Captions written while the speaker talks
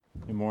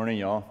Good morning,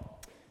 y'all.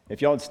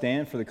 If y'all would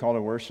stand for the call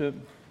to worship.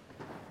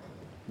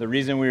 The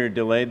reason we were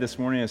delayed this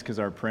morning is because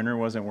our printer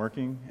wasn't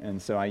working, and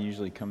so I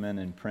usually come in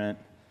and print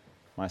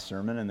my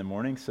sermon in the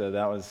morning, so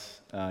that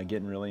was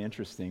getting really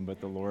interesting, but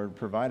the Lord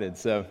provided.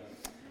 So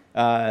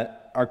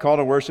our call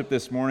to worship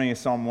this morning is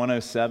Psalm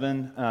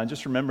 107.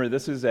 Just remember,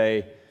 this is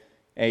a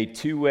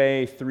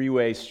two-way,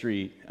 three-way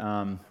street.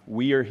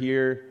 We are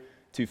here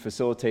to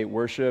facilitate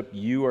worship.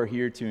 You are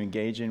here to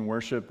engage in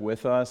worship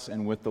with us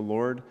and with the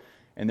Lord.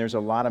 And there's a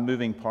lot of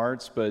moving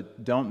parts,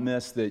 but don't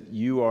miss that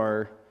you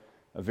are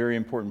a very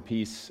important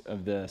piece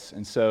of this.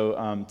 And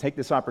so take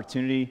this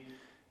opportunity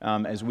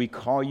as we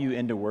call you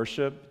into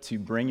worship to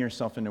bring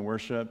yourself into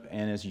worship.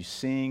 And as you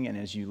sing and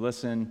as you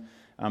listen,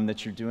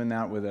 that you're doing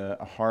that with a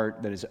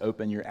heart that is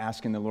open. You're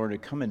asking the Lord to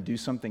come and do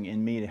something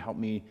in me to help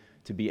me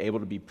to be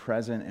able to be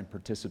present and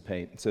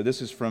participate. So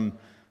this is from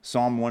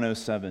Psalm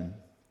 107.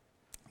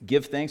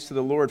 Give thanks to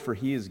the Lord, for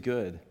he is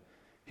good.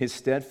 His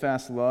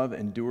steadfast love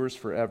endures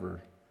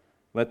forever.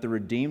 Let the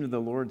redeemed of the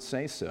Lord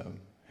say so,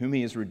 whom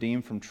he has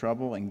redeemed from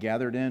trouble and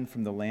gathered in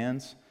from the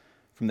lands,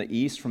 from the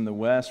east, from the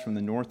west, from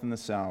the north and the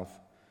south.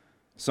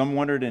 Some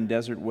wandered in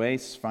desert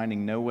wastes,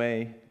 finding no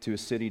way to a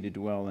city to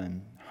dwell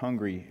in,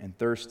 hungry and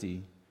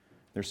thirsty.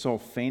 Their soul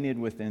fainted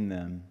within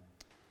them.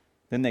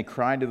 Then they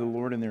cried to the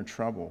Lord in their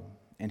trouble,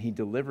 and he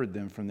delivered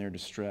them from their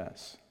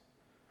distress.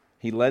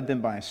 He led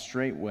them by a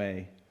straight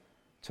way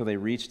till they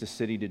reached a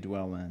city to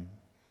dwell in.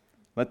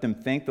 Let them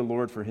thank the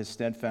Lord for his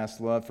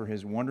steadfast love, for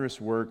his wondrous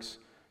works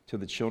to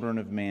the children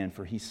of man.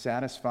 For he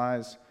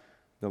satisfies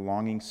the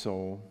longing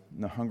soul,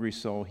 and the hungry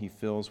soul he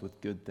fills with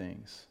good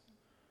things.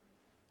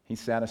 He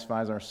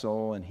satisfies our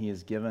soul, and he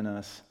has given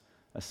us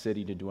a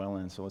city to dwell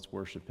in. So let's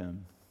worship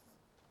him.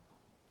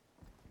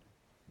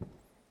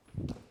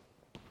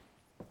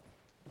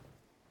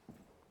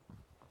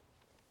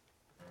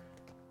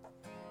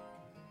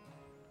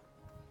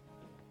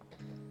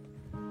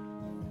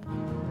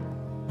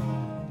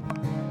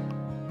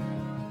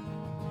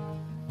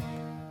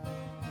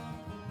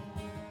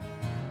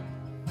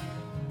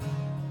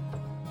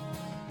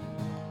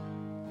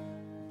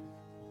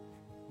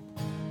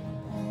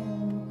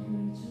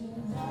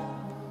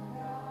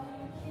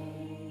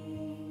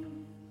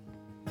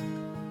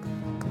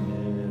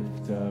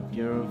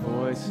 Your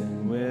voice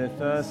and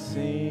with us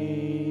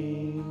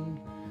sing,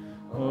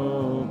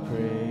 oh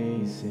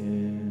praise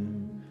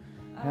him,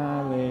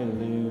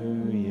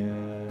 hallelujah.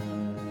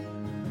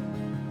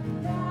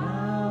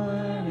 Thou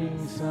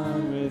earning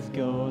sun with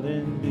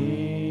golden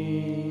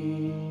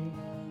beam,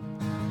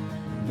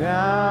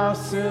 thou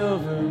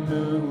silver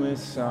moon with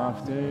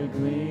softer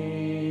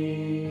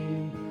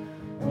gleam,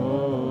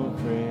 oh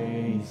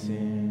praise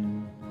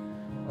him,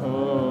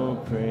 oh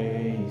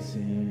praise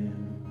him.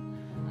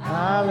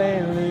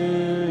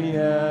 Hallelujah,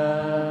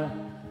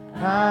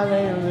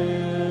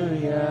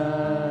 hallelujah,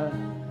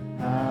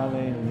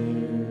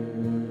 hallelujah.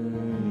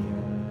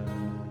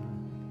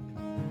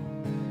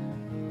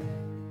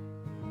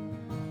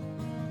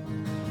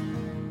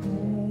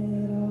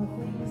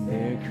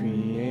 Their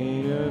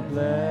Creator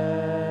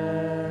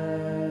bless,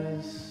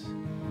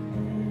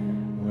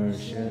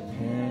 worship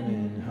him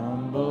in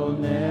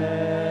humbleness,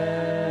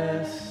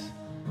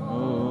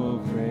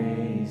 oh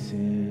praise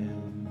him.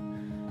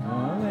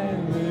 Hallelujah.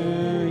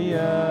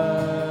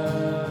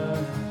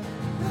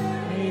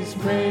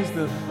 Praise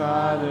the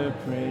Father,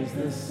 praise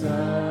the Son,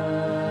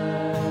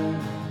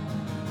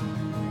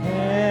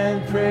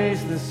 and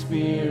praise the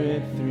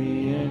Spirit,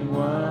 three in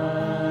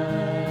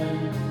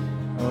one.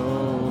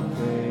 Oh,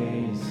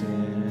 praise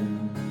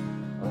him,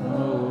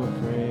 oh,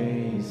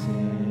 praise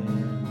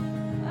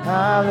him.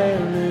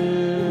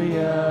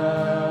 Hallelujah,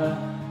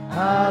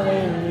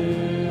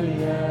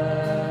 hallelujah,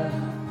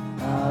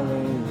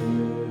 hallelujah.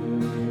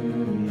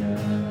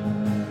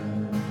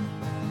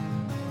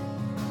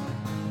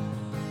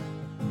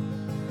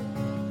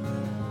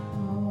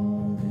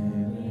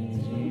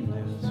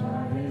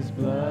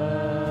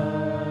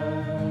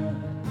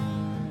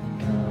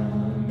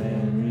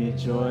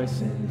 Rejoice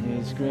in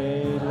his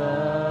great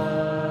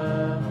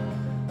love.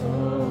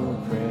 Oh,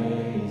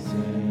 praise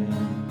him.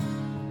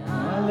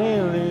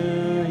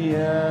 Hallelujah.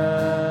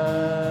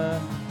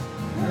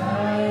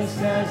 Christ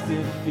has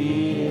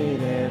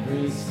defeated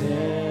every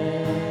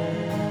sin.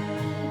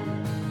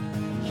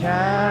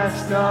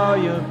 Cast all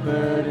your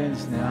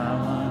burdens now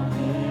on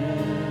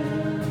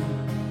him.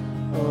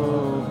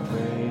 Oh,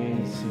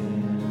 praise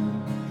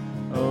him.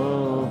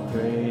 Oh,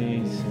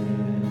 praise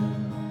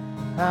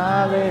him.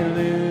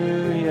 Hallelujah.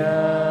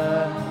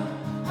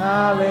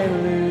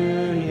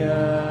 Hallelujah,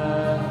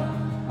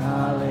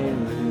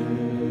 hallelujah.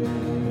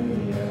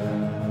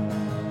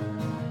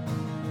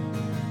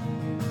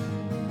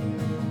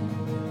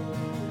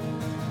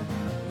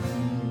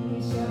 We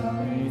shall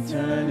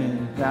return in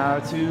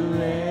power to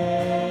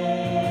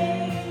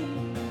reign.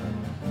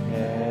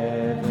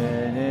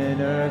 Heaven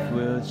and earth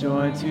will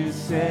join to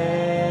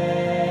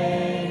sing.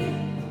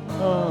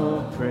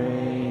 Oh,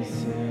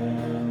 praise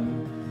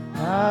him.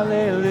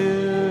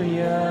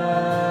 Hallelujah.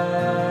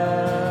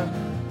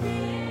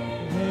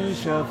 Who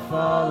shall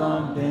fall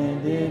on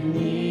bended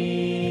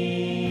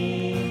knee?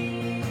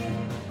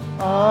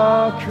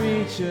 all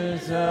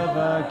creatures of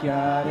our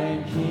God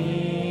and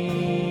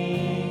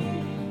King.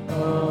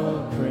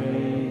 Oh,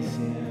 praise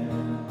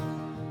Him.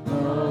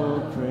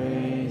 Oh,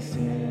 praise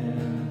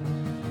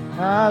Him.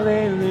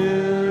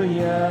 Hallelujah.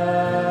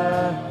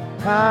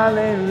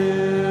 Hallelujah.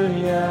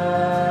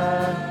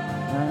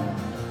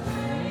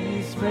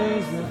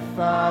 Praise the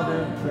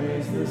Father,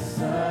 praise the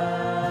Son,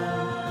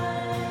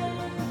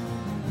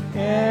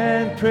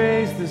 and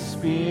praise the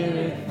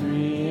Spirit,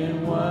 three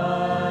in one.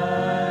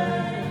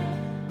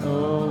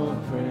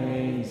 Oh,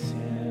 praise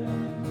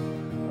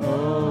Him.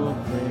 Oh,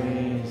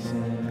 praise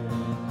Him.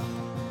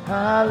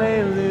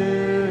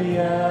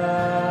 Hallelujah.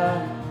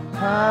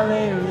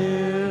 Hallelujah.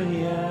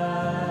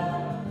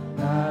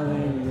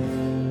 Hallelujah.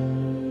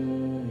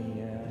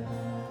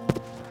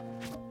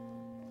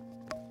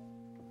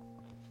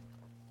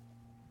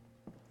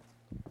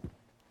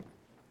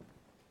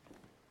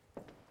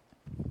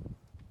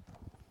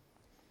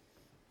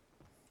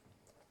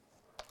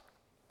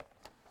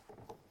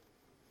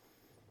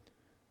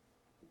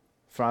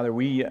 Father,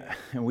 we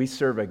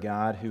serve a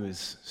God who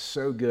is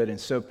so good and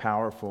so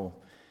powerful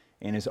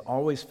and is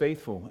always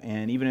faithful.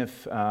 And even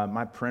if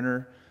my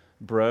printer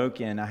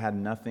broke and I had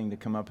nothing to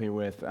come up here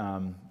with,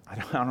 I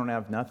don't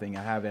have nothing.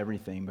 I have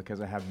everything because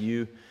I have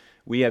you.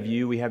 We have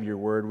you. We have your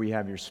word. We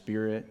have your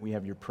spirit. We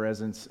have your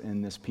presence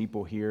in this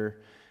people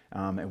here.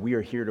 And we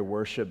are here to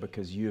worship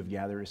because you have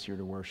gathered us here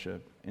to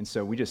worship. And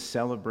so we just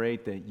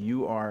celebrate that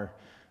you are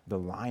the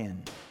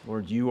lion.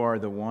 Lord, you are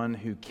the one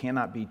who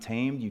cannot be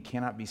tamed. You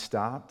cannot be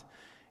stopped.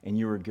 And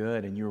you are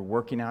good, and you are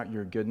working out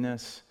your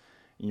goodness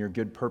and your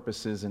good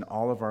purposes in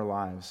all of our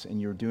lives.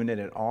 And you're doing it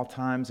at all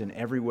times, in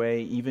every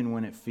way, even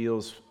when it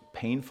feels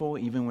painful,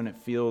 even when it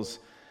feels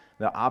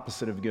the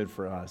opposite of good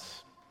for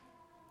us.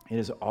 It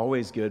is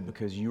always good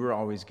because you are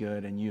always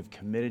good, and you have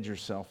committed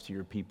yourself to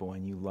your people,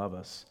 and you love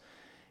us.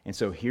 And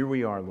so here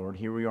we are, Lord.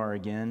 Here we are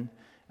again.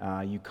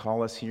 You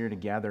call us here to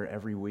gather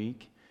every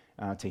week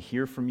to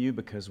hear from you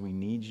because we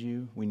need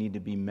you. We need to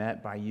be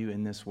met by you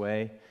in this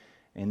way,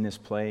 in this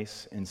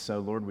place. And so,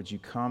 Lord, would you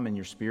come in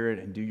your spirit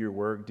and do your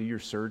work, do your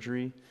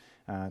surgery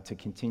to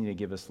continue to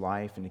give us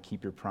life and to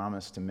keep your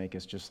promise to make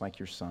us just like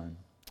your Son.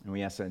 And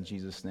we ask that in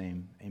Jesus'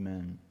 name.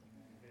 Amen.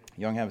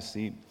 Young, have a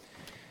seat.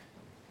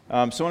 So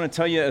I want to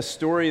tell you a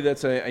story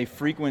that's a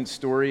frequent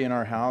story in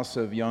our house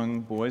of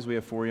young boys. We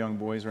have 4 young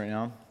boys right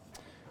now.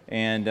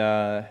 And,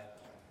 a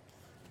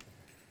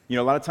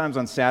lot of times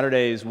on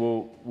Saturdays,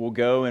 we'll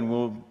go and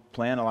we'll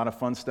plan a lot of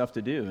fun stuff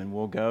to do, and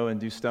we'll go and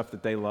do stuff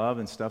that they love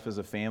and stuff as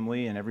a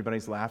family, and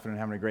everybody's laughing and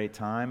having a great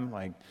time.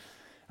 Like,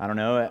 I don't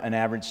know, an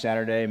average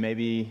Saturday,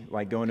 maybe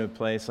like going to a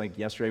place like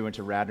yesterday, we went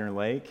to Radnor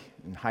Lake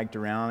and hiked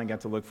around and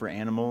got to look for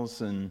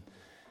animals and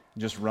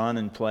just run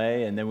and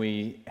play. And then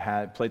we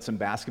played some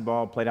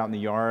basketball, played out in the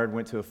yard,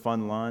 went to a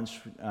fun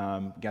lunch,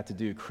 got to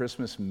do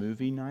Christmas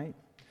movie night.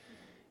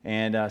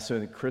 And so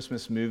the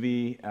Christmas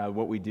movie,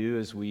 what we do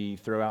is we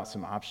throw out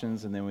some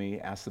options, and then we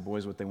ask the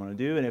boys what they want to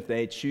do. And if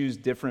they choose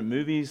different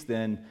movies,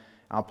 then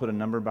I'll put a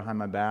number behind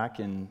my back,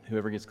 and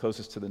whoever gets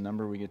closest to the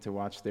number, we get to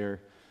watch their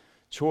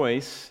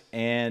choice.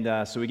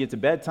 And so we get to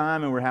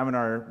bedtime, and we're having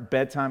our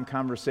bedtime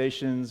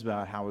conversations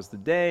about how was the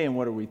day and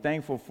what are we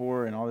thankful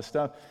for and all this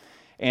stuff.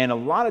 And a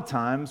lot of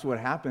times what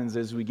happens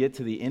is we get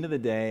to the end of the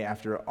day,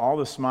 after all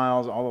the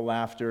smiles, all the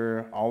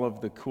laughter, all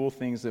of the cool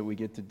things that we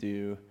get to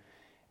do,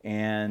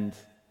 and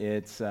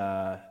it's,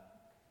 I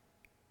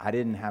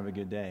didn't have a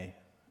good day.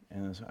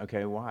 And it was,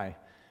 okay, why?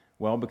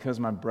 Well, because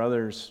my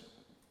brother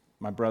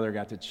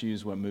got to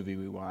choose what movie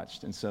we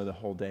watched, and so the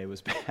whole day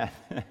was bad.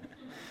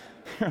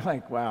 You're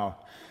like, wow,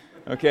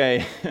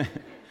 okay.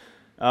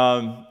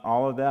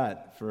 All of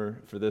that for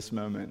this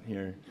moment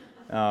here.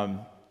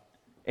 And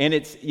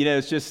it's,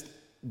 it's just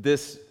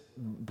this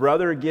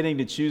brother getting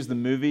to choose the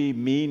movie,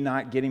 me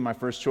not getting my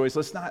first choice.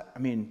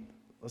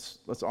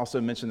 Let's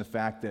also mention the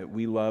fact that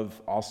we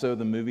love also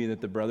the movie that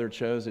the brother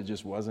chose. It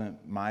just wasn't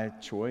my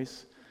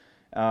choice.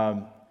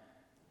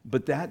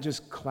 But that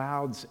just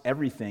clouds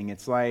everything.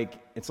 It's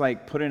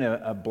like putting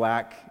a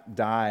black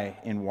dye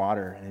in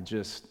water, and it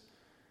just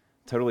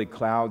totally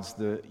clouds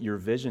your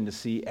vision to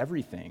see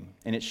everything.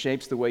 And it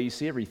shapes the way you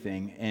see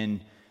everything.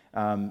 And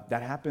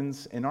that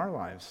happens in our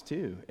lives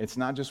too. It's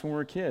not just when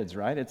we're kids,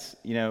 right? It's,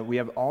 we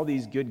have all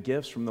these good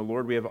gifts from the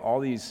Lord. We have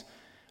all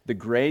the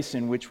grace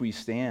in which we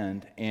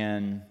stand,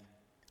 and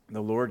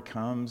the Lord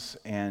comes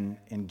and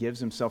gives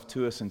himself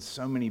to us in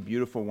so many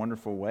beautiful,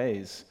 wonderful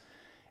ways.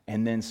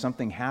 And then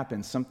something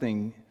happens,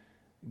 something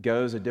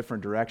goes a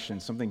different direction,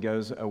 something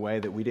goes a way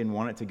that we didn't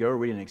want it to go or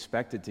we didn't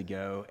expect it to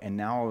go, and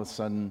now all of a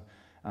sudden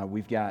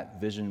we've got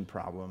vision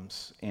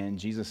problems. And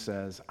Jesus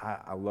says,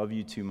 I love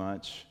you too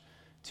much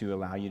to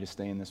allow you to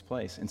stay in this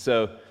place. And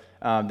so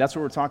that's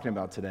what we're talking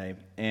about today.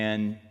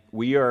 And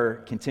we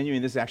are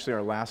continuing. This is actually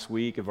our last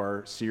week of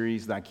our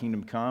series, Thy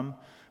Kingdom Come.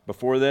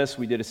 Before this,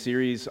 we did a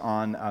series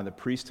on the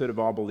priesthood of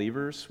all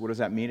believers. What does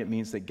that mean? It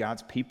means that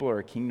God's people are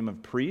a kingdom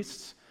of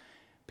priests,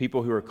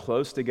 people who are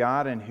close to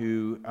God and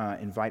who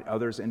invite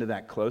others into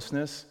that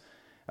closeness.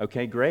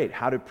 Okay, great.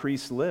 How do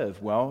priests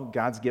live? Well,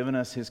 God's given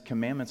us his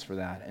commandments for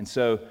that. And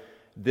so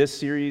this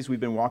series, we've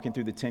been walking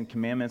through the Ten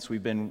Commandments.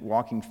 We've been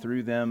walking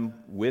through them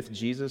with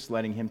Jesus,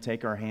 letting him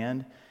take our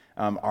hand.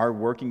 Our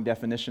working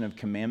definition of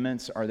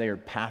commandments are they are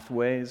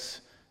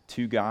pathways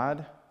to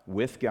God,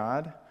 with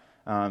God,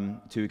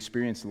 to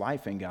experience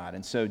life in God.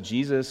 And so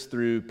Jesus,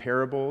 through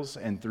parables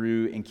and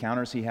through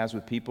encounters he has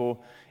with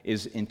people,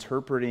 is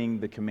interpreting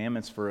the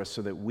commandments for us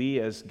so that we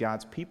as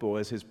God's people,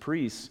 as his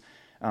priests,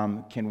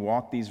 can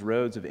walk these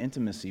roads of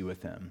intimacy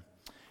with him.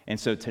 And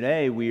so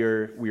today we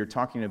are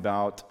talking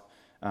about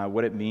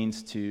what it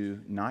means to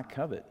not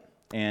covet.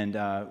 And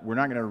we're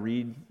not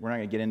going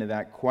to get into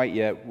that quite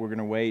yet. We're going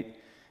to wait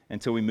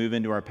until we move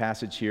into our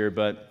passage here.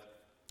 But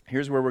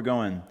here's where we're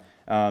going.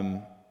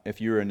 If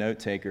you're a note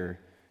taker,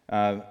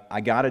 I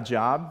got a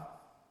job.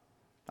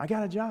 I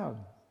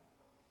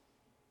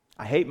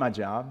hate my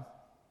job.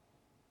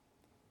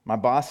 My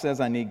boss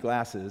says I need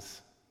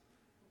glasses,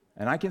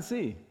 and I can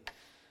see.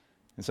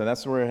 And so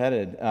that's where we're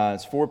headed.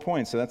 It's 4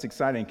 points, so that's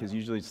exciting because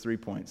usually it's 3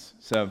 points.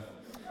 So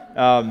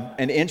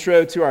an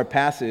intro to our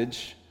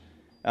passage.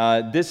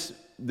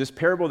 This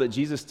parable that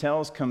Jesus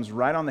tells comes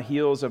right on the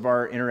heels of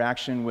our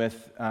interaction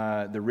with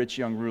the rich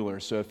young ruler.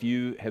 So if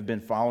you have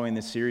been following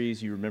this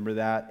series, you remember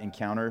that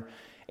encounter.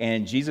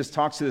 And Jesus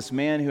talks to this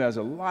man who has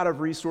a lot of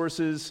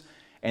resources,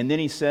 and then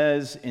he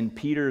says in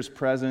Peter's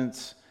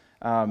presence,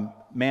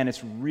 man,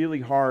 it's really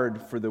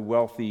hard for the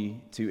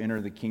wealthy to enter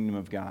the kingdom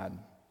of God.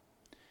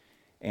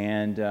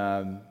 And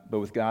but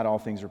with God, all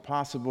things are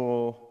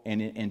possible.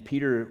 And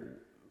Peter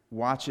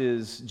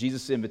watches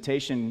Jesus'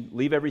 invitation,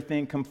 leave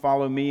everything, come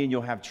follow me, and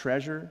you'll have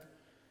treasure.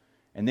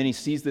 And then he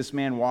sees this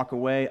man walk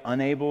away,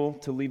 unable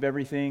to leave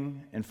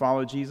everything and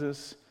follow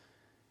Jesus.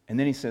 And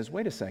then he says,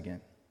 wait a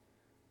second.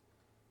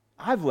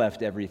 I've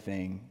left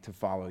everything to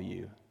follow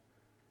you.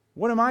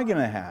 What am I going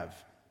to have?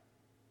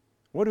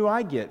 What do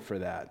I get for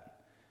that?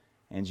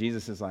 And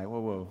Jesus is like,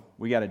 whoa,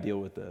 we got to deal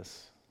with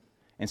this.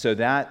 And so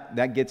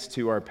that gets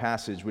to our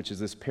passage, which is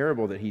this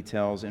parable that he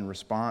tells in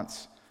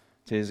response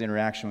to his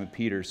interaction with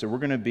Peter. So we're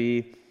going to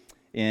be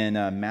in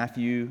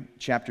Matthew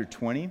chapter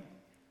 20,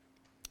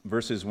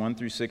 verses 1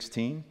 through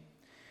 16.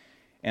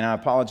 And I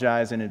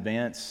apologize in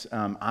advance.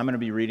 I'm going to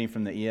be reading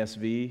from the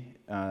ESV.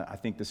 I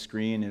think the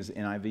screen is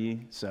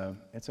NIV, so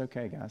it's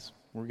okay, guys.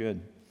 We're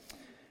good.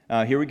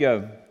 Here we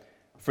go.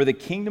 For the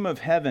kingdom of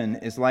heaven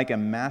is like a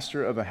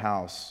master of a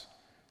house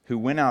who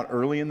went out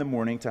early in the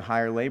morning to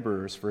hire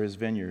laborers for his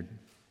vineyard.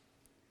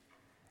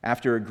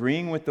 After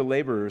agreeing with the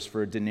laborers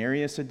for a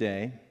denarius a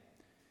day,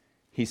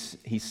 he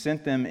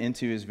sent them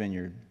into his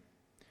vineyard.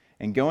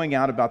 And going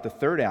out about the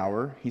third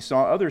hour, he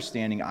saw others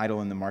standing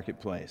idle in the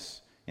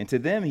marketplace. And to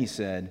them he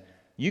said,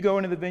 you go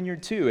into the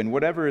vineyard too, and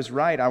whatever is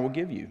right I will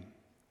give you.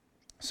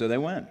 So they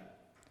went.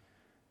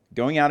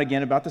 Going out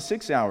again about the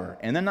 6th hour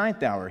and the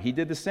 9th hour, he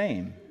did the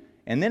same.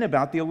 And then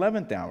about the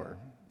 11th hour,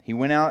 he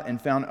went out and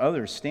found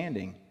others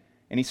standing.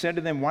 And he said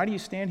to them, why do you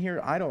stand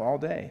here idle all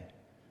day?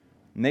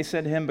 And they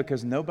said to him,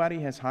 because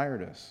nobody has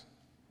hired us.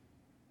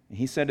 And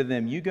he said to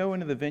them, you go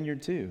into the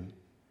vineyard too.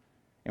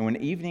 And when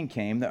evening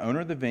came, the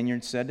owner of the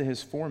vineyard said to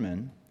his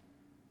foreman,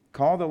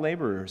 call the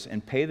laborers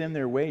and pay them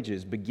their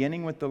wages,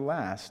 beginning with the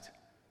last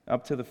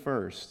up to the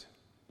first.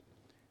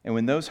 And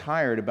when those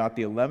hired about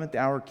the 11th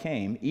hour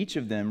came, each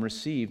of them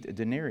received a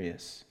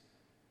denarius.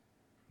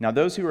 Now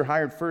those who were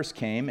hired first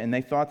came, and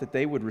they thought that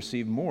they would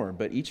receive more,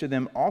 but each of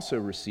them also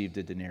received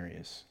a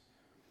denarius.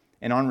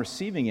 And on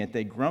receiving it,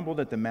 they grumbled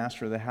at the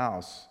master of the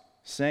house,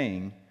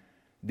 saying,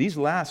 these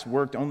last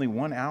worked only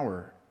 1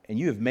 hour, and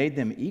you have made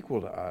them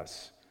equal to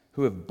us,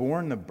 who have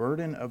borne the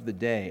burden of the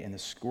day and the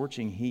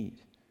scorching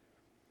heat.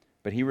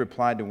 But he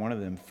replied to one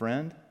of them,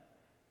 friend,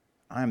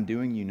 I am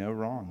doing you no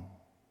wrong.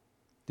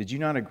 Did you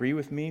not agree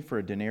with me for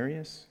a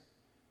denarius?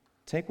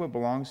 Take what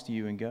belongs to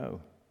you and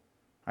go.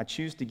 I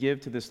choose to give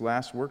to this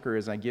last worker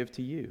as I give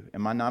to you.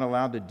 Am I not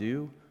allowed to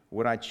do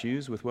what I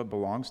choose with what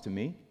belongs to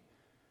me?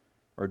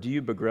 Or do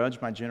you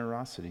begrudge my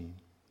generosity?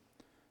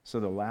 So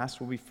the last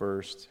will be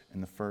first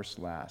and the first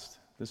last.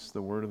 This is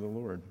the word of the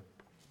Lord,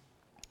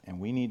 and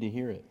we need to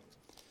hear it.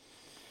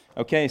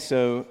 Okay,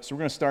 so we're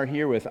going to start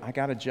here with, I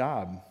got a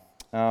job.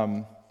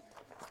 And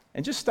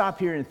just stop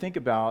here and think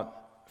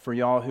about, for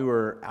y'all who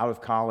are out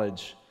of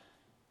college,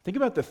 think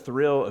about the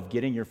thrill of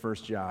getting your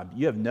first job.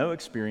 You have no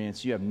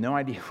experience, you have no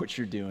idea what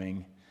you're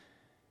doing,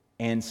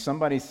 and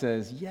somebody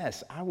says,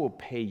 yes, I will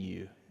pay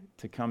you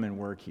to come and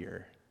work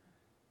here.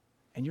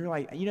 And you're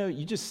like,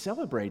 you just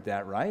celebrate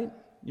that, right?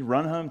 You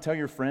run home, tell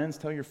your friends,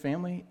 tell your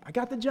family, I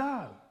got the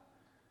job.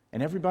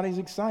 And everybody's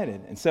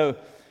excited. And so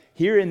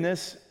here in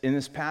this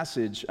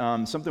passage,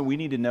 something we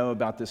need to know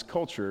about this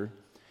culture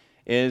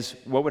is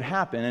what would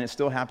happen, and it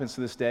still happens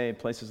to this day in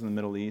places in the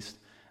Middle East.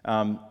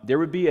 There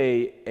would be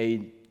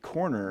a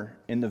corner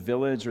in the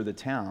village or the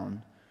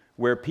town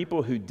where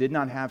people who did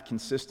not have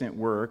consistent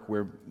work,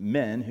 where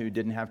men who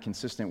didn't have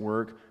consistent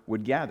work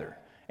would gather.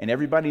 And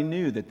everybody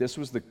knew that this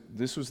was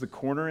the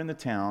corner in the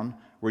town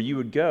where you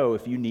would go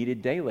if you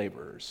needed day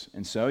laborers.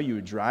 And so you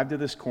would drive to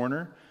this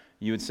corner,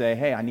 you would say,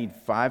 hey, I need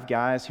 5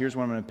 guys, here's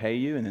what I'm going to pay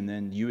you, and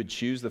then you would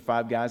choose the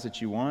 5 guys that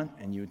you want,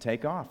 and you would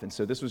take off. And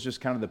so this was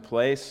just kind of the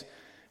place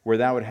where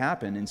that would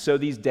happen. And so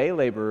these day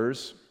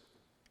laborers,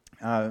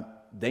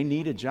 they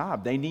need a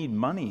job. They need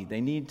money.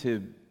 They need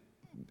to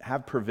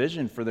have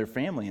provision for their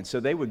family. And so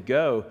they would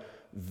go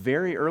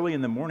very early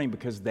in the morning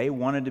because they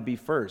wanted to be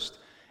first.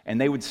 And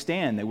they would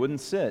stand. They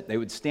wouldn't sit. They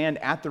would stand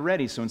at the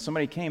ready. So when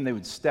somebody came, they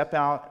would step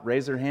out,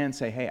 raise their hand,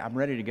 say, hey, I'm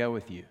ready to go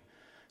with you.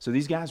 So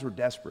these guys were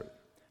desperate.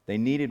 They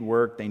needed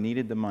work. They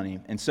needed the money.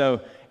 And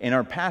so in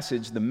our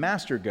passage, the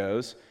master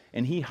goes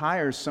and he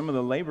hires some of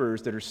the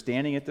laborers that are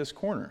standing at this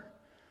corner.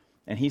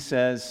 And he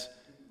says,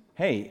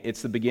 hey,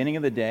 it's the beginning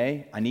of the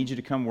day. I need you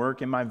to come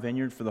work in my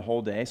vineyard for the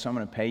whole day, so I'm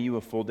going to pay you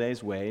a full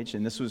day's wage.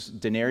 And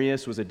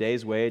denarius was a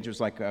day's wage. It was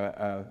like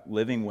a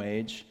living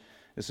wage.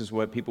 This is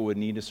what people would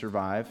need to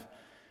survive.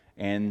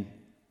 And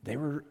they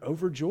were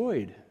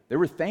overjoyed. They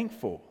were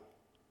thankful.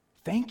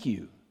 Thank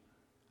you.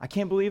 I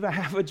can't believe I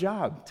have a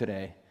job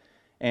today.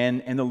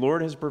 And the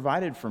Lord has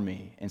provided for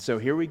me. And so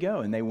here we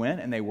go. And they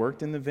went and they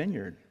worked in the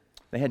vineyard.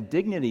 They had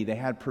dignity. They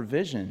had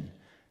provision.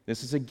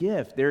 This is a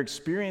gift. They're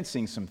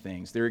experiencing some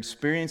things. They're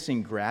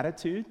experiencing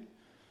gratitude.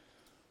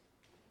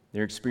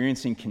 They're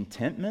experiencing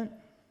contentment.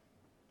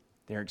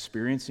 They're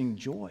experiencing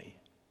joy.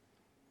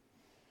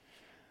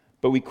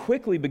 But we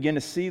quickly begin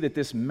to see that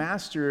this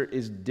master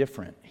is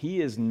different.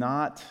 He's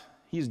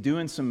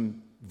doing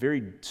some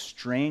very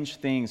strange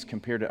things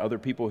compared to other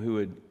people who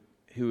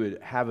would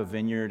have a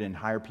vineyard and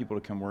hire people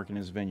to come work in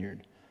his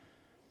vineyard.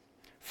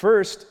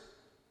 First,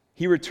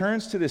 he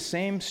returns to the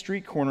same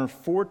street corner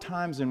 4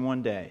 times in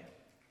one day.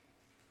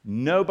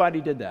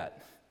 Nobody did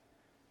that.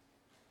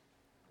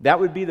 That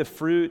would be the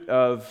fruit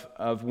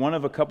of one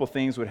of a couple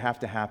things would have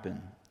to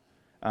happen.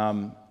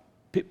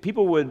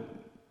 People would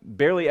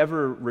barely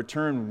ever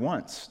return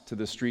once to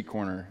the street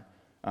corner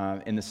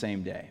in the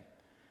same day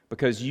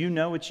because you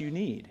know what you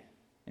need.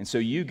 And so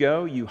you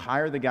go, you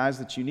hire the guys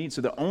that you need.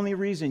 So the only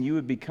reason you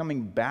would be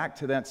coming back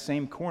to that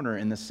same corner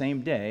in the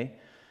same day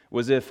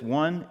was if,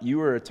 one, you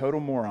were a total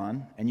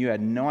moron and you had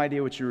no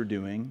idea what you were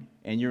doing,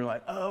 and you're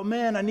like, oh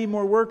man, I need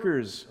more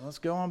workers. Let's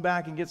go on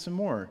back and get some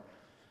more.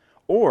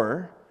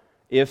 Or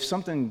if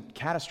something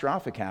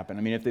catastrophic happened,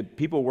 I mean, if the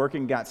people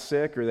working got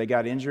sick or they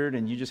got injured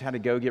and you just had to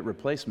go get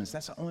replacements,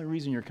 that's the only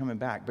reason you're coming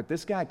back. But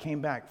this guy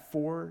came back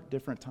 4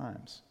 different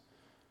times,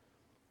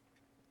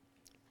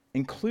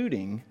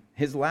 including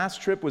his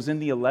last trip was in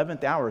the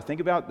 11th hour. Think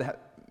about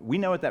that. We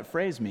know what that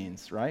phrase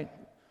means, right?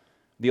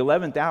 The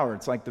 11th hour,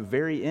 it's like the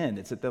very end.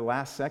 It's at the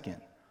last second.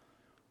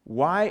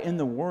 Why in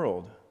the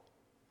world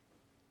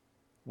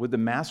would the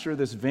master of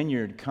this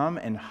vineyard come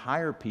and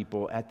hire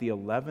people at the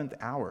 11th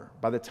hour?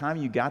 By the time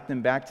you got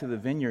them back to the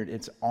vineyard,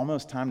 it's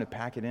almost time to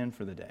pack it in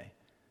for the day.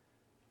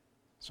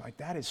 So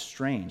that is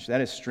strange. That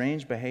is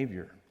strange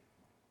behavior.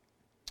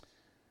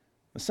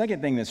 The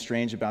second thing that's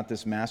strange about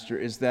this master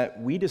is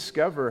that we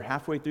discover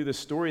halfway through the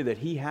story that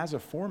he has a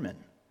foreman.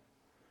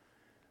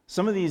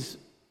 Some of these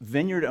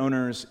vineyard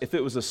owners, if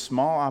it was a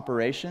small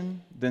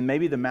operation, then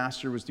maybe the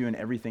master was doing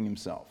everything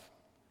himself.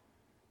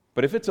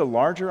 But if it's a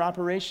larger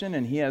operation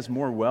and he has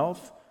more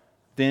wealth,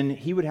 then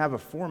he would have a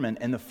foreman,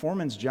 and the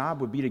foreman's job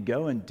would be to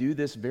go and do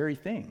this very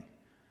thing.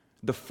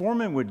 The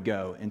foreman would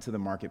go into the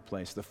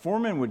marketplace. The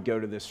foreman would go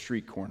to this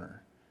street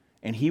corner,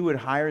 and he would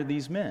hire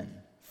these men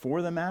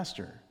for the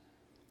master.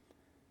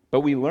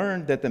 But we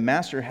learned that the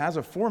master has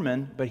a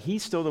foreman, but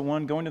he's still the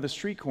one going to the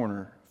street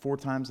corner 4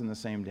 times in the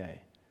same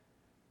day.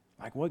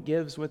 Like, what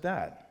gives with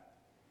that?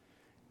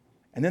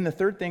 And then the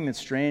third thing that's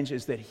strange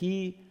is that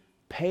he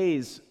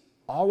pays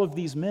all of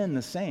these men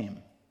the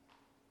same.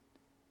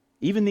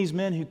 Even these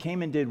men who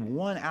came and did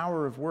 1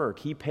 hour of work,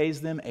 he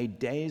pays them a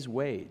day's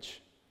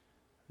wage.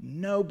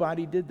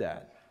 Nobody did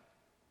that.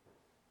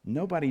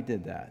 Nobody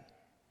did that.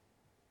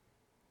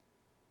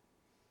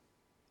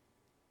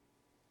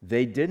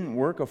 They didn't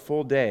work a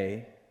full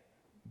day,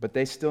 but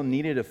they still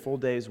needed a full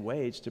day's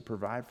wage to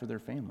provide for their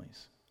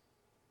families.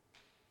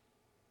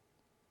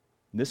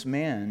 This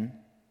man,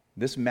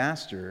 this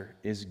master,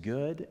 is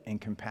good and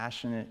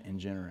compassionate and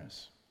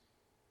generous.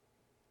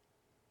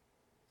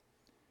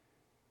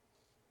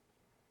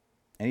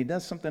 And he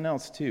does something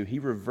else too. He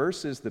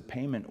reverses the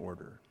payment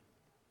order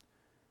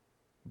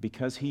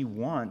because he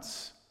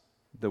wants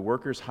the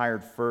workers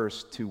hired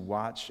first to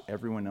watch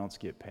everyone else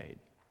get paid.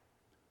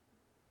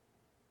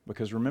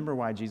 Because remember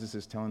why Jesus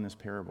is telling this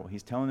parable.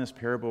 He's telling this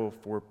parable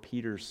for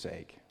Peter's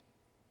sake.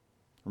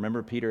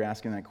 Remember Peter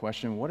asking that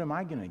question, what am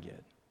I going to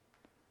get?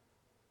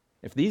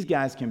 If these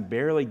guys can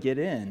barely get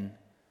in,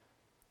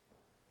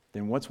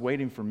 then what's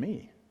waiting for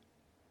me?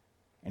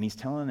 And he's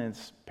telling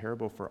this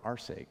parable for our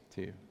sake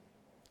too.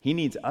 He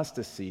needs us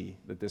to see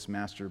that this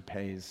master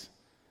pays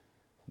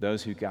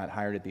those who got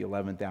hired at the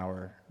 11th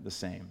hour the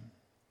same.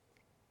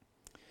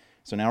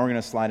 So now we're going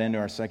to slide into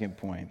our second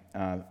point.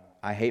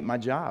 I hate my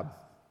job.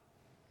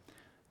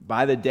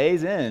 By the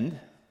day's end,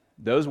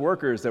 those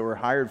workers that were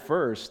hired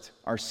first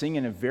are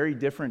singing a very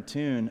different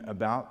tune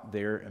about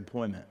their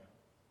employment.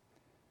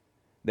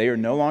 They are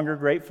no longer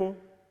grateful.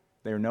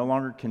 They are no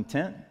longer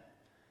content.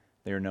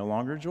 They are no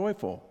longer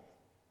joyful.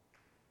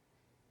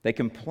 They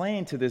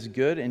complain to this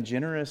good and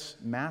generous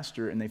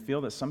master, and they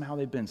feel that somehow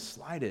they've been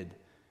slighted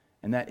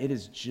and that it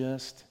is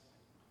just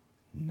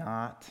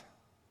not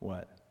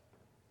what?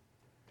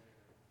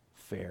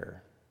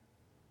 Fair.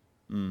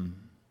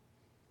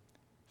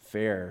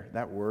 Fair.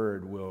 That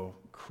word will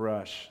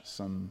crush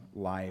some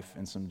life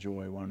and some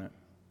joy, won't it?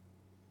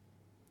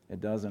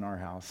 It does in our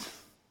house.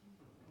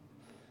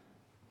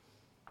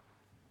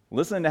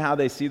 Listen to how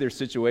they see their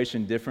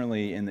situation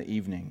differently in the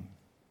evening.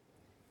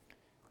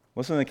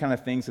 Listen to the kind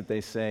of things that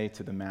they say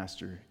to the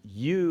master.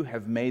 You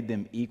have made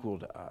them equal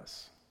to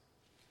us.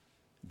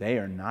 They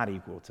are not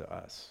equal to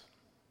us.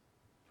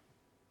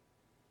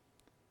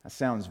 That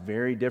sounds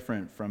very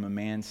different from a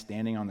man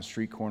standing on the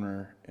street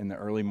corner in the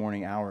early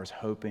morning hours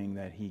hoping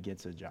that he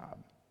gets a job.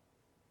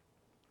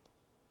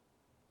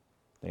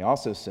 They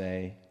also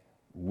say,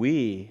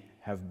 we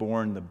have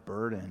borne the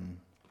burden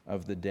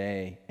of the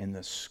day in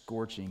the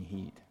scorching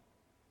heat.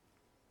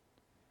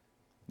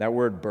 That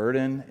word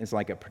burden is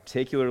like a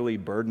particularly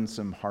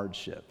burdensome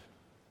hardship.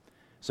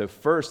 So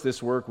first,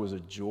 this work was a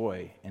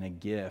joy and a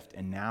gift,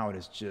 and now it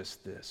is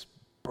just this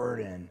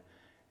burden.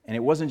 And it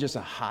wasn't just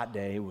a hot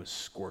day, it was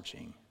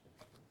scorching.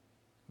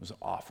 It was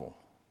awful.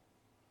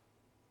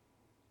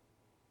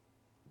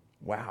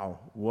 Wow,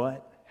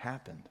 what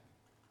happened?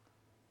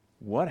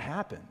 What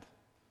happened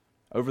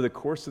over the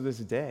course of this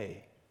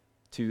day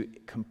to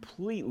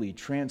completely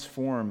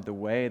transform the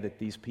way that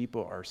these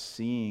people are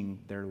seeing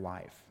their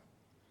life?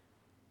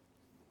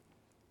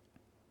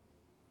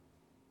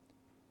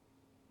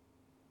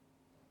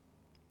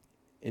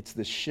 It's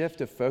the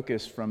shift of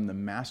focus from the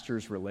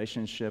master's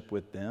relationship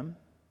with them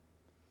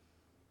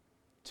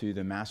to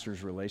the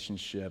master's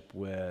relationship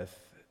with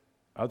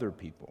other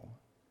people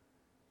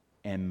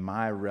and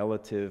my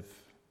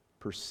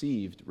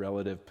perceived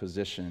relative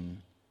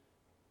position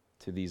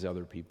to these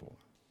other people.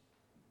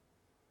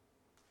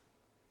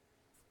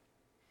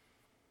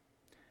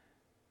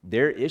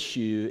 Their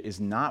issue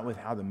is not with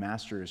how the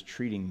master is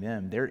treating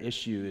them. Their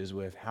issue is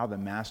with how the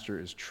master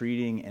is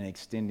treating and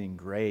extending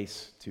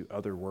grace to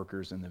other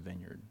workers in the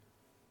vineyard.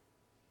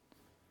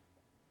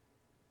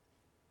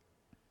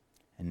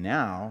 And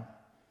now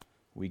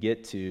we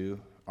get to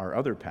our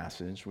other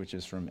passage, which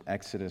is from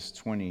Exodus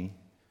 20,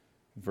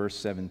 verse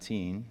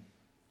 17,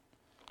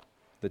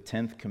 the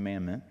 10th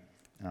commandment,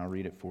 and I'll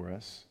read it for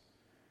us.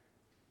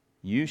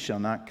 You shall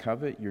not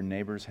covet your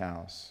neighbor's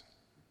house.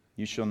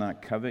 You shall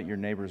not covet your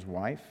neighbor's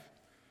wife,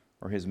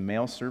 or his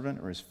male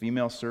servant, or his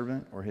female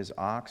servant, or his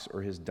ox,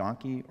 or his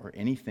donkey, or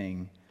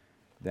anything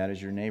that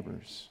is your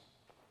neighbor's.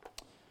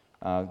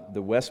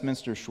 The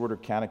Westminster Shorter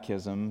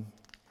Catechism,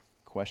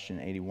 question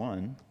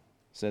 81,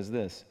 says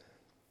this: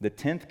 the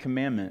 10th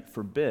commandment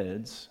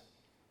forbids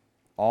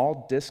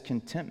all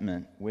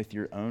discontentment with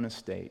your own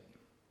estate,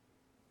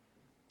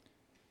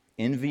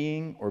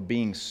 envying or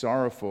being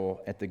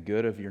sorrowful at the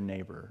good of your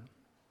neighbor,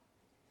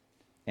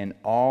 and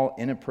all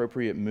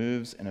inappropriate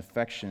moves and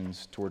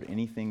affections toward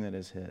anything that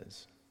is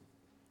his.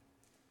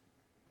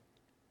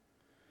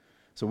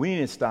 So we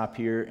need to stop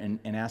here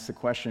and ask the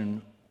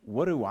question,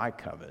 what do I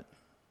covet?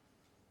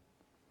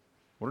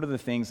 What are the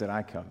things that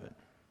I covet?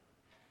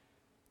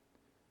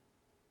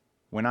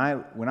 When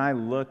I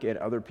look at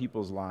other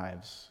people's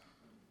lives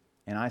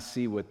and I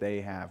see what they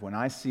have, when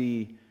I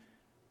see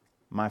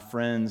my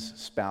friends'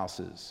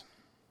 spouses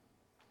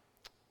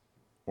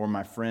or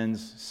my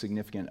friends'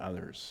 significant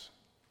others,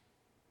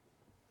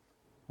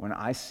 when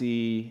I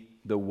see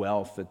the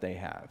wealth that they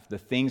have, the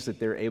things that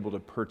they're able to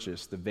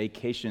purchase, the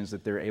vacations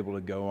that they're able to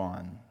go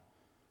on,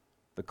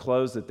 the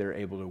clothes that they're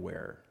able to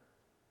wear,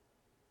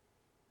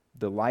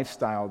 the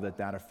lifestyle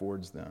that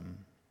affords them,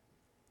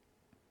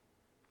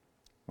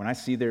 when I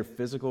see their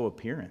physical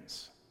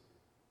appearance,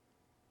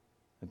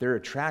 that they're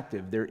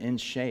attractive, they're in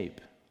shape,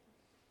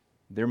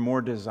 they're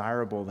more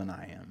desirable than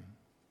I am,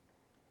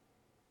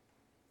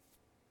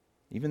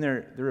 even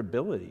their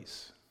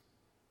abilities,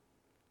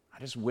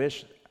 I just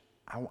wish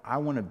I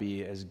want to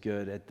be as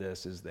good at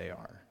this as they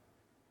are.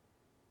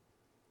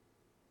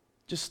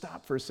 Just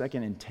stop for a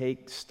second and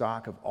take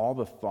stock of all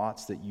the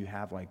thoughts that you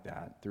have like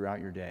that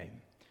throughout your day.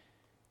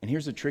 And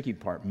here's the tricky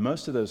part.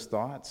 Most of those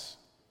thoughts,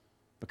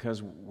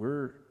 because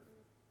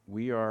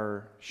we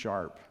are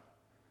sharp,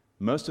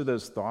 most of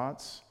those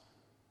thoughts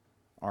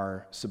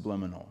are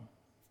subliminal.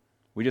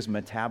 We just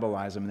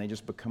metabolize them and they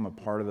just become a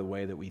part of the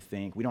way that we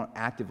think. We don't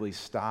actively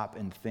stop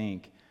and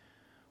think,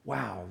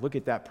 wow, look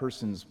at that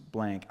person's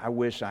blank. I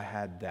wish I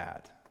had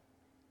that.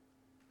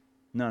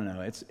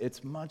 No,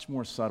 it's much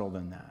more subtle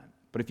than that.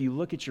 But if you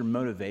look at your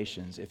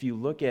motivations, if you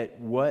look at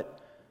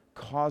what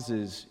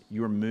causes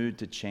your mood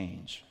to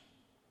change,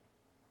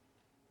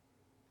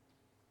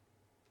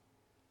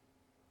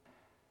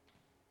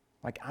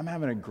 like I'm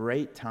having a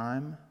great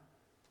time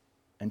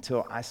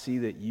until I see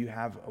that you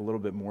have a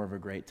little bit more of a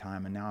great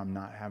time, and now I'm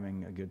not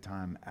having a good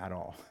time at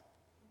all.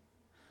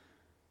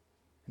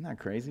 Isn't that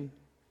crazy?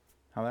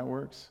 How that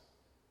works?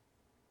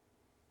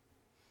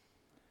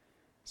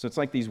 So it's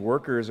like these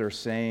workers are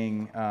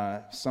saying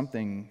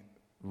something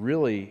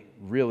really,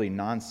 really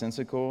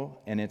nonsensical,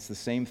 and it's the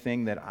same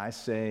thing that I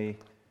say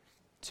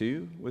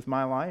too with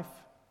my life,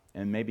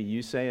 and maybe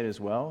you say it as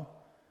well.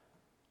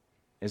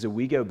 is that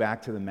we go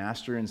back to the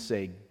master and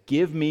say,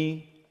 give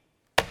me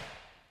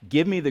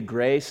the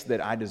grace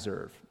that I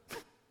deserve.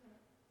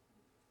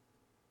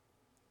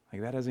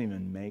 Like, that doesn't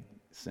even make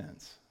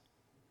sense.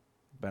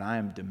 But I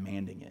am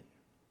demanding it.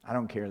 I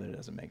don't care that it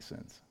doesn't make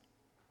sense.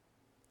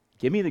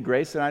 Give me the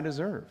grace that I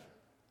deserve.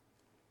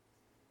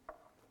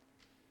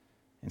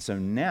 And so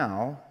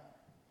now,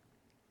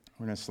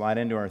 we're going to slide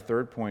into our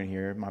third point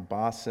here. My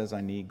boss says I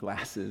need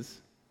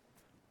glasses.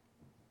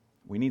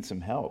 We need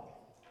some help.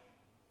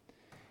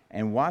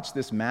 And watch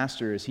this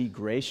master as he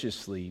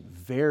graciously,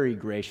 very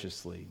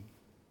graciously,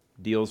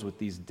 deals with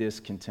these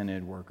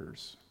discontented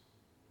workers.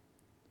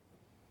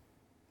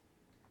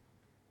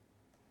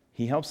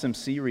 He helps them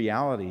see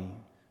reality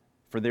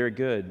for their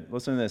good.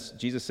 Listen to this.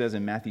 Jesus says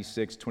in Matthew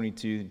 6,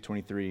 22 and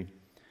 23,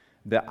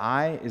 the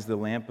eye is the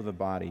lamp of the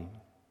body.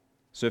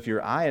 So if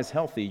your eye is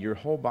healthy, your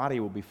whole body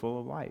will be full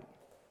of light.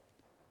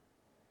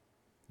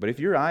 But if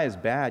your eye is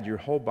bad, your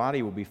whole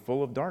body will be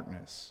full of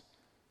darkness.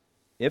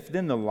 If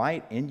then the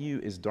light in you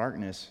is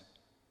darkness,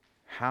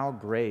 how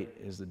great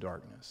is the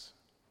darkness?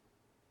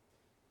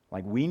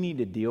 Like, we need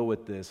to deal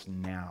with this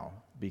now,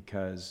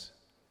 because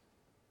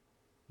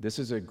this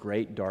is a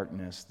great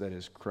darkness that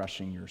is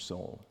crushing your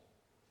soul.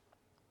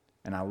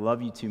 And I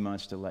love you too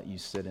much to let you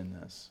sit in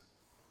this.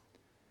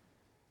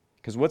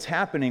 Because what's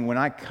happening when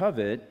I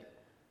covet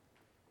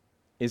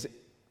is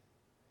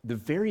the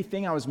very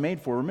thing I was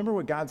made for. Remember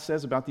what God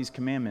says about these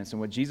commandments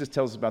and what Jesus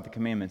tells us about the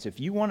commandments. If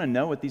you want to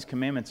know what these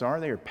commandments are,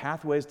 they are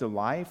pathways to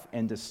life.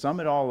 And to sum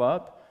it all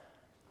up,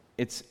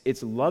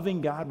 it's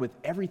loving God with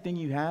everything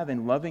you have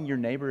and loving your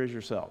neighbor as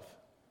yourself.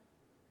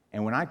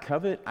 And when I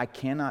covet, I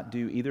cannot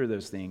do either of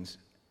those things.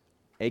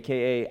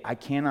 AKA, I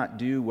cannot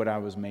do what I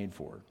was made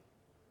for.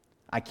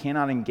 I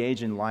cannot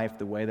engage in life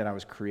the way that I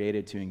was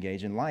created to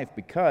engage in life,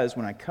 because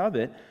when I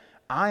covet,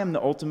 I am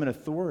the ultimate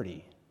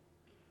authority.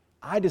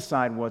 I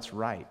decide what's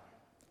right.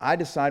 I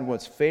decide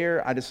what's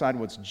fair. I decide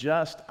what's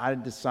just. I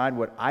decide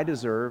what I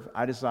deserve.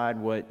 I decide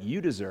what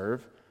you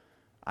deserve.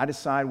 I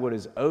decide what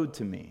is owed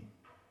to me.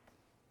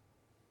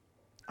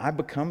 I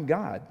become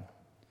God.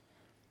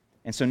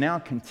 And so now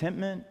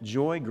contentment,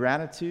 joy,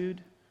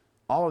 gratitude,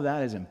 all of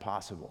that is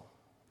impossible.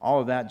 All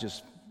of that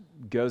just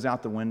goes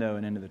out the window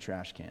and into the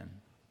trash can.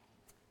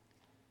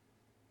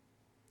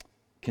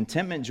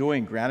 Contentment, joy,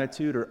 and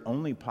gratitude are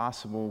only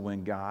possible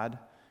when God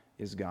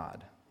is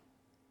God.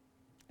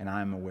 And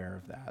I'm aware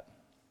of that.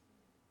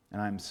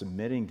 And I'm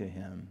submitting to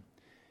him.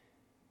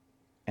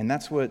 And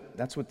that's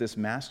what this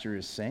master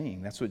is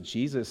saying. That's what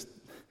Jesus,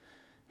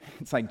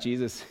 it's like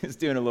Jesus is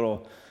doing a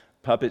little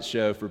puppet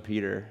show for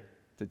Peter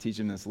to teach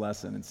him this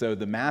lesson. And so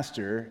the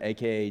master,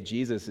 aka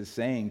Jesus, is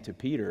saying to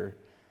Peter,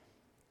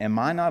 am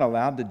I not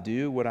allowed to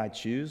do what I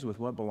choose with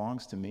what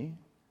belongs to me?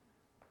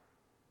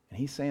 And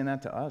he's saying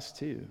that to us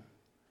too.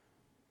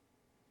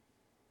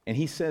 And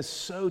he says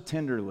so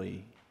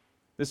tenderly,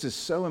 this is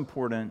so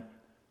important,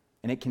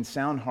 and it can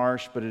sound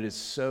harsh, but it is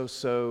so,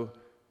 so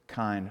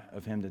kind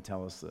of him to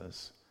tell us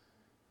this.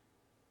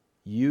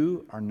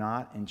 You are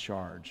not in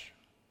charge.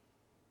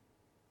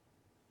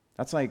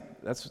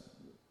 That's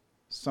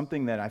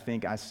something that I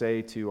think I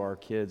say to our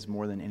kids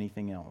more than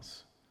anything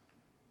else.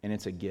 And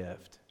it's a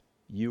gift.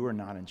 You are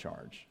not in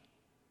charge.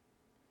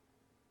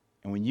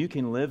 And when you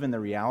can live in the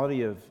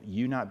reality of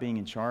you not being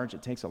in charge,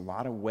 it takes a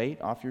lot of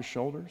weight off your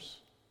shoulders.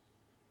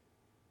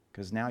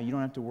 Because now you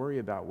don't have to worry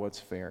about what's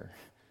fair.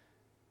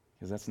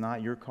 Because that's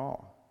not your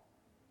call.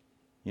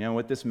 You know,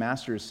 what this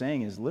master is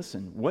saying is,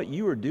 listen, what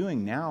you are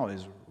doing now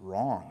is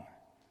wrong.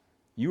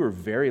 You are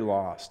very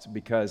lost,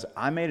 because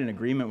I made an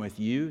agreement with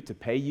you to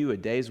pay you a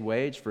day's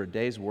wage for a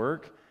day's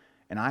work,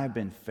 and I have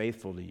been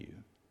faithful to you,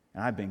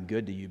 and I've been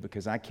good to you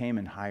because I came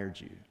and hired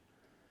you.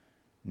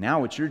 Now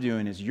what you're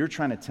doing is you're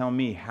trying to tell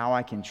me how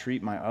I can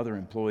treat my other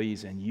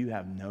employees, and you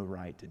have no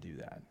right to do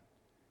that.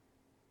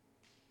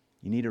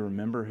 You need to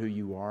remember who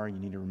you are. You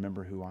need to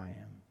remember who I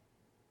am.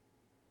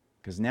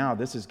 Because now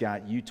this has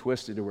got you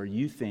twisted to where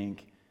you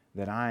think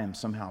that I am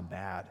somehow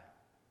bad,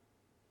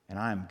 and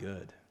I am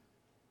good.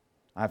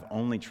 I've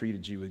only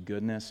treated you with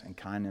goodness and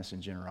kindness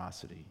and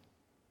generosity.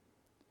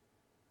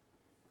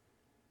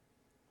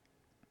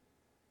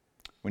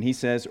 When he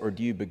says, or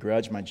do you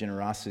begrudge my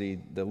generosity,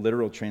 the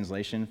literal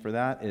translation for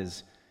that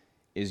is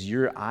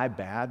your eye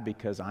bad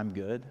because I'm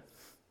good?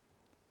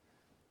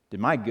 Did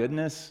my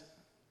goodness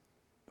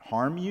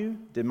harm you?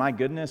 Did my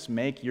goodness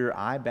make your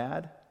eye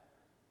bad?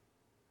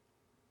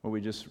 What we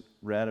just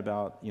read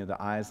about,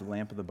 the eye is the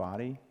lamp of the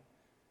body?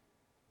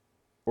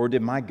 Or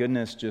did my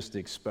goodness just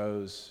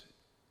expose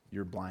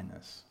your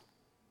blindness?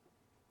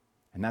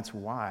 And that's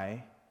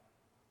why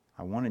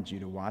I wanted you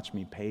to watch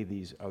me pay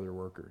these other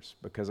workers,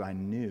 because I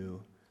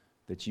knew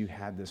that you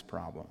had this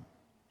problem.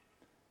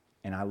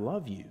 And I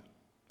love you.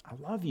 I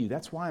love you.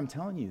 That's why I'm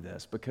telling you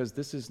this, because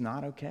this is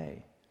not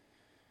okay.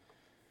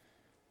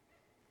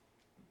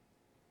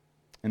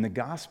 And the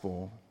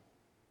gospel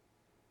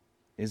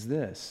is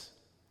this.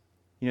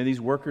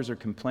 These workers are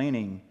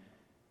complaining,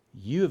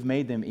 you have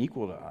made them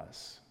equal to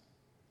us.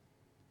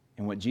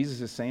 And what Jesus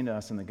is saying to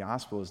us in the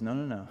gospel is,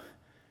 no.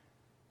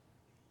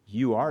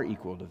 You are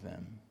equal to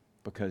them.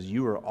 because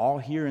you are all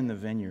here in the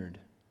vineyard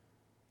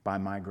by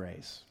my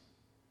grace.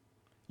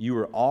 You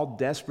are all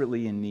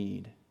desperately in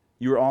need.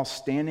 You are all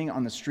standing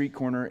on the street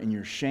corner in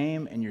your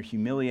shame and your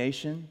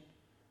humiliation.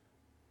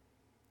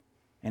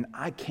 And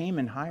I came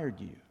and hired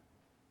you.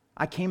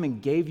 I came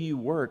and gave you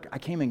work. I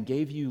came and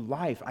gave you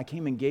life. I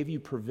came and gave you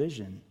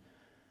provision.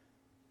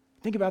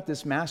 Think about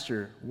this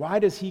master. Why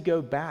does he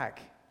go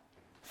back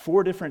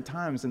 4 different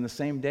times in the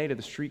same day to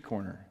the street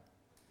corner?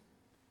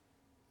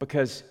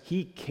 Because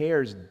he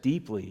cares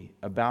deeply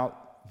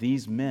about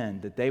these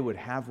men, that they would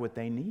have what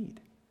they need.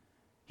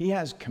 He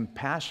has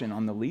compassion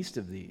on the least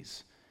of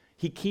these.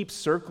 He keeps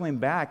circling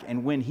back,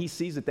 and when he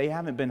sees that they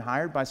haven't been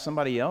hired by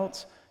somebody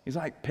else, he's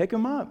like, pick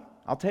them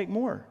up. I'll take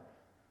more.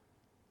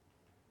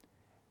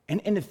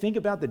 And to think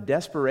about the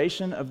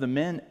desperation of the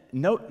men,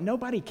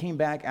 nobody came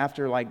back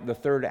after like the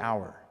 3rd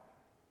hour.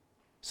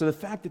 So the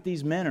fact that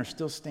these men are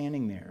still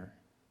standing there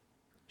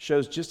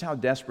shows just how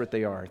desperate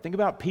they are. Think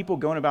about people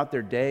going about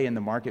their day in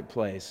the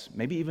marketplace,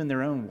 maybe even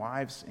their own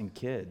wives and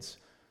kids,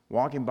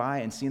 walking by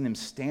and seeing them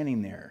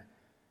standing there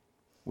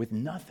with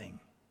nothing,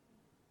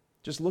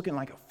 just looking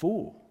like a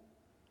fool.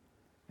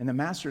 And the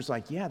master's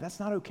like, yeah, that's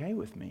not okay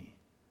with me.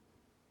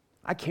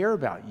 I care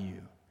about you.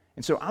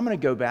 And so I'm going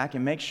to go back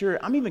and make sure,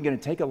 I'm even going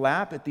to take a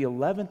lap at the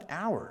 11th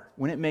hour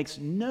when it makes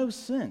no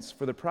sense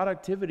for the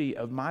productivity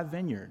of my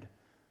vineyard.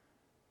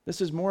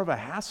 This is more of a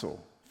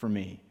hassle for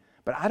me.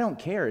 But I don't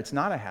care. It's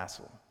not a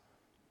hassle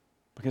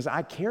because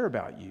I care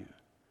about you.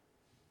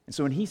 And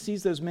so when he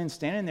sees those men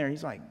standing there,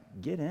 he's like,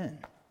 get in.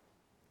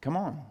 Come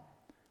on.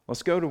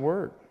 Let's go to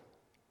work.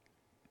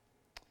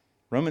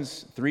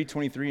 Romans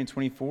 3:23 and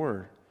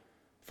 24.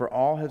 For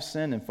all have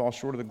sinned and fall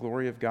short of the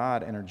glory of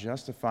God and are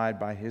justified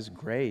by his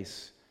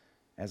grace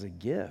as a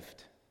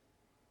gift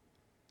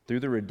through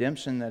the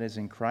redemption that is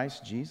in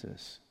Christ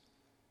Jesus.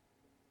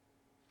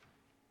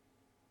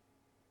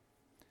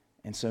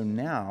 And so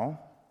now,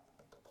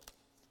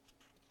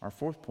 our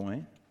 4th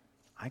point,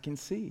 I can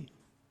see.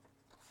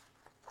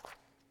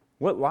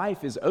 What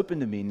life is open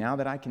to me now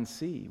that I can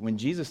see? When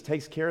Jesus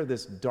takes care of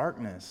this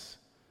darkness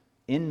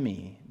in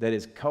me that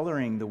is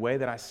coloring the way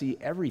that I see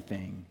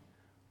everything,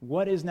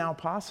 what is now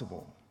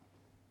possible?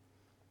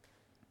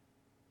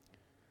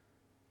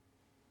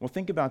 Well,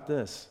 think about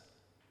this.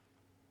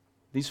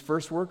 These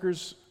first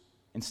workers,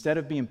 instead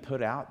of being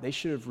put out, they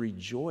should have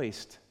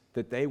rejoiced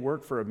that they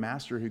work for a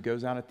master who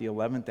goes out at the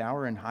 11th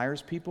hour and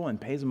hires people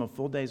and pays them a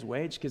full day's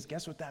wage, because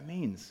guess what that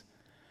means?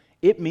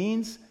 It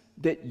means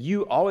that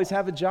you always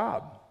have a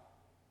job.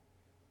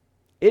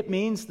 It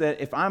means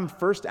that if I'm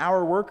first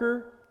hour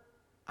worker,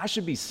 I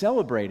should be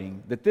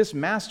celebrating that this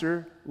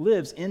master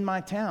lives in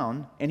my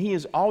town and he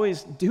is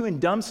always doing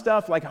dumb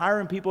stuff like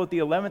hiring people at the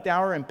 11th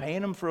hour and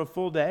paying them for a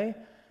full day.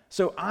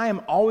 So I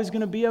am always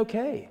going to be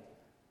okay.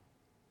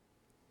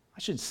 I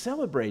should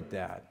celebrate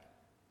that.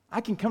 I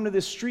can come to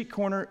this street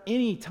corner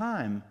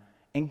anytime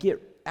and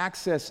get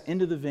access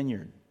into the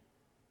vineyard.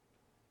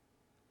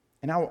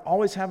 And I will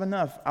always have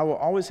enough. I will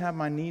always have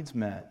my needs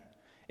met.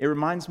 It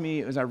reminds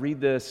me, as I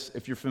read this,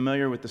 if you're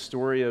familiar with the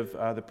story of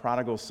the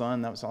prodigal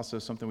son, that was also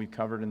something we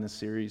covered in this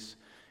series.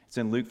 It's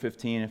in Luke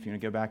 15, if you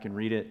want to go back and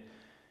read it.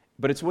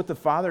 But it's what the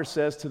father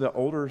says to the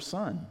older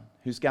son,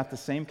 who's got the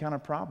same kind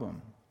of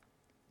problem.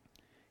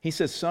 He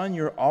says, son,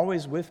 you're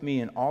always with me,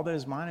 and all that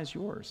is mine is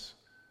yours.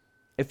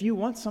 If you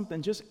want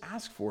something, just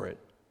ask for it.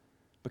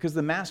 Because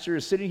the master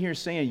is sitting here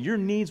saying, your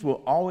needs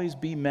will always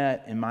be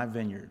met in my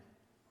vineyard.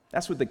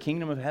 That's what the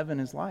kingdom of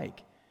heaven is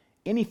like.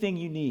 Anything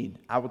you need,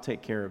 I will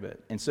take care of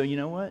it. And so you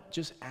know what?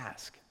 Just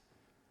ask.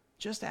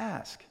 Just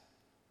ask.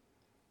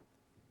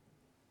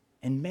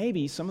 And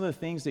maybe some of the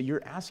things that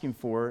you're asking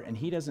for and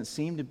he doesn't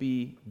seem to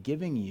be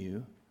giving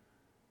you,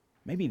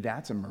 maybe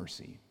that's a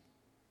mercy.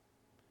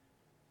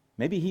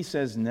 Maybe he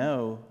says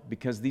no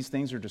because these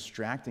things are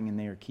distracting and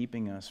they are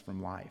keeping us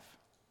from life.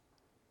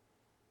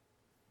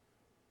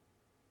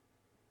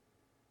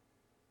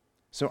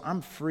 So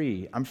I'm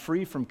free. I'm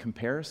free from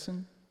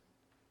comparison.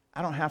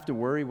 I don't have to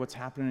worry what's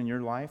happening in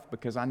your life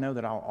because I know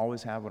that I'll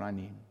always have what I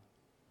need.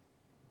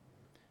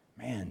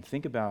 Man,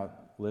 think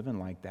about living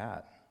like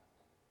that.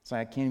 It's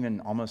like I can't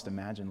even almost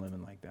imagine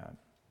living like that.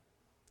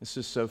 It's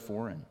just so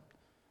foreign.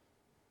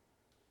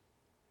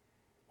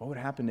 What would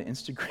happen to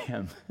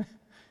Instagram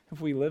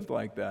if we lived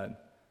like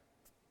that?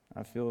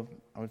 I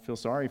would feel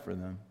sorry for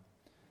them.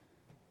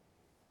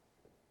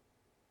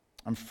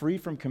 I'm free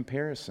from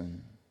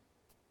comparison.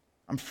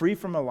 I'm free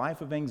from a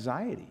life of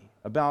anxiety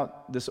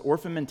about this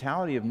orphan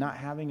mentality of not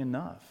having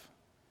enough.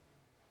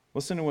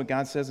 Listen to what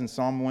God says in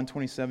Psalm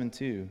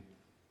 127:2.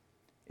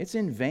 It's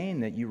in vain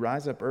that you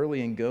rise up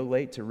early and go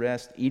late to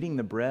rest, eating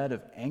the bread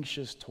of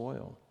anxious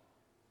toil.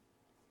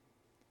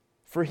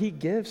 For he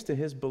gives to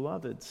his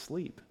beloved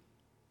sleep.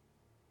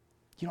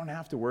 You don't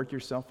have to work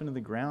yourself into the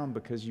ground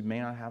because you may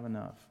not have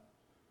enough.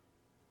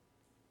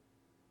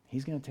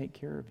 He's going to take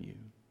care of you.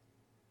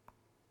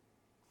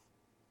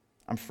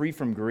 I'm free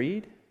from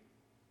greed.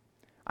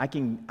 I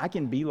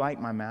can be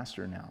like my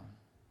master now.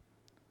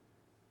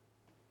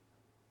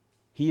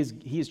 He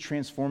is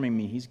transforming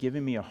me. He's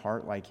giving me a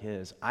heart like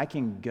his. I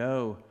can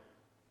go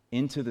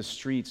into the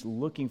streets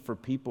looking for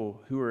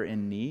people who are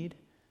in need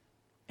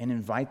and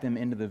invite them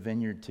into the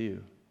vineyard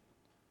too.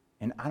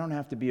 And I don't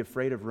have to be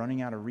afraid of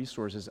running out of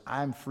resources.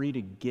 I'm free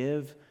to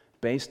give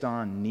based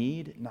on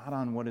need, not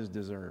on what is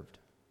deserved.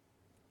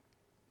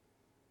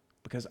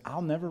 Because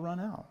I'll never run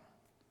out.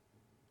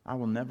 I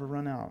will never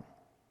run out.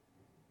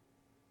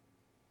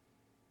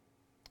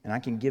 And I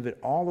can give it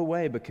all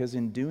away because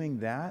in doing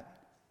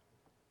that,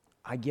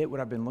 I get what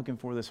I've been looking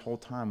for this whole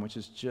time, which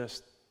is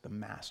just the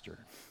master.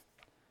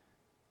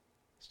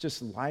 It's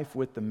just life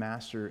with the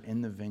master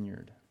in the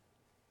vineyard.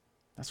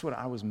 That's what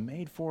I was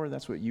made for.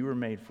 That's what you were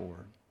made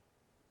for.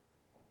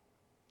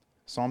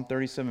 Psalm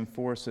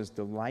 37:4 says,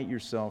 "Delight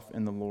yourself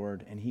in the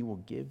Lord, and he will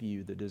give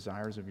you the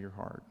desires of your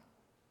heart."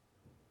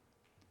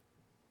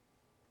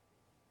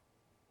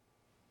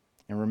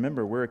 And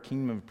remember, we're a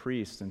kingdom of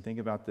priests, and think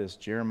about this.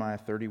 Jeremiah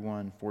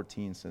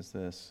 31:14 says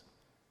this,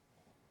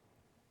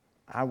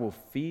 "I will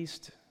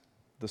feast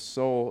the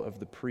soul of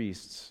the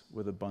priests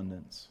with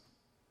abundance,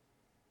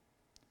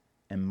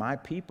 and my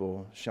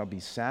people shall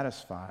be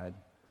satisfied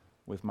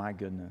with my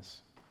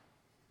goodness."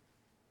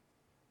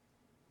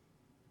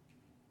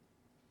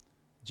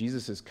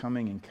 Jesus is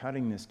coming and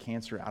cutting this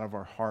cancer out of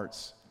our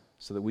hearts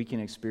so that we can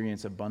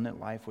experience abundant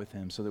life with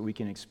him, so that we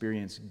can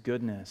experience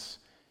goodness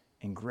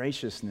and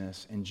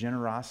graciousness and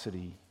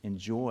generosity and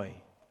joy.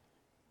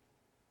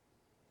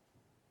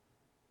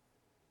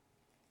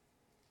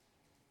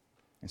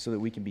 And so that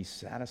we can be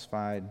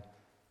satisfied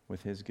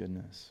with his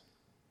goodness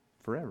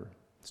forever,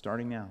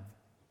 starting now.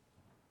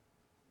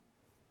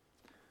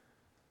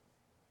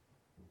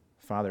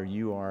 Father,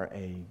 you are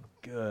a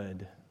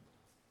good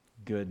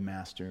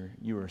master.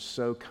 You are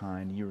so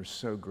kind. You are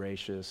so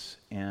gracious.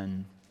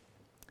 And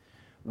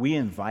we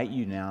invite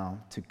you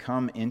now to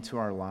come into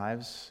our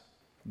lives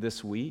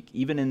this week,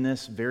 even in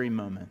this very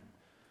moment.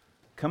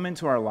 Come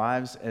into our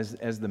lives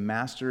as the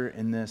master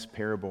in this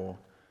parable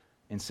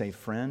and say,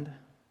 "Friend,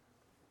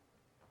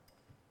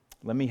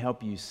 let me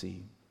help you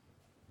see."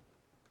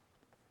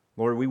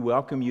 Lord, we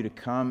welcome you to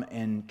come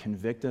and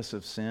convict us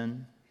of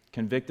sin,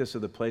 convict us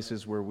of the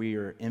places where we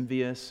are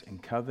envious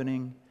and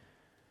coveting,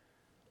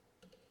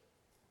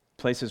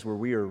 places where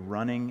we are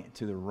running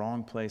to the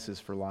wrong places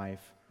for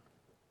life.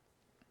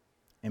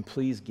 And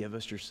please give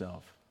us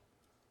yourself.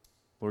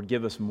 Lord,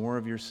 give us more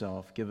of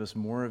yourself. Give us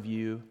more of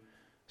you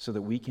so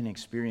that we can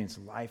experience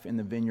life in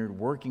the vineyard,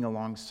 working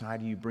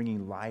alongside you,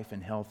 bringing life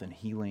and health and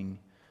healing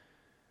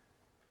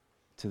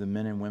to the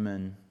men and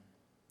women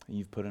that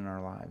you've put in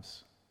our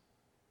lives.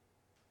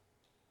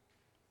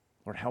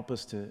 Lord, help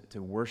us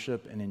to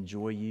worship and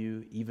enjoy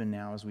you even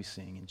now as we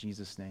sing. In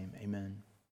Jesus' name, amen.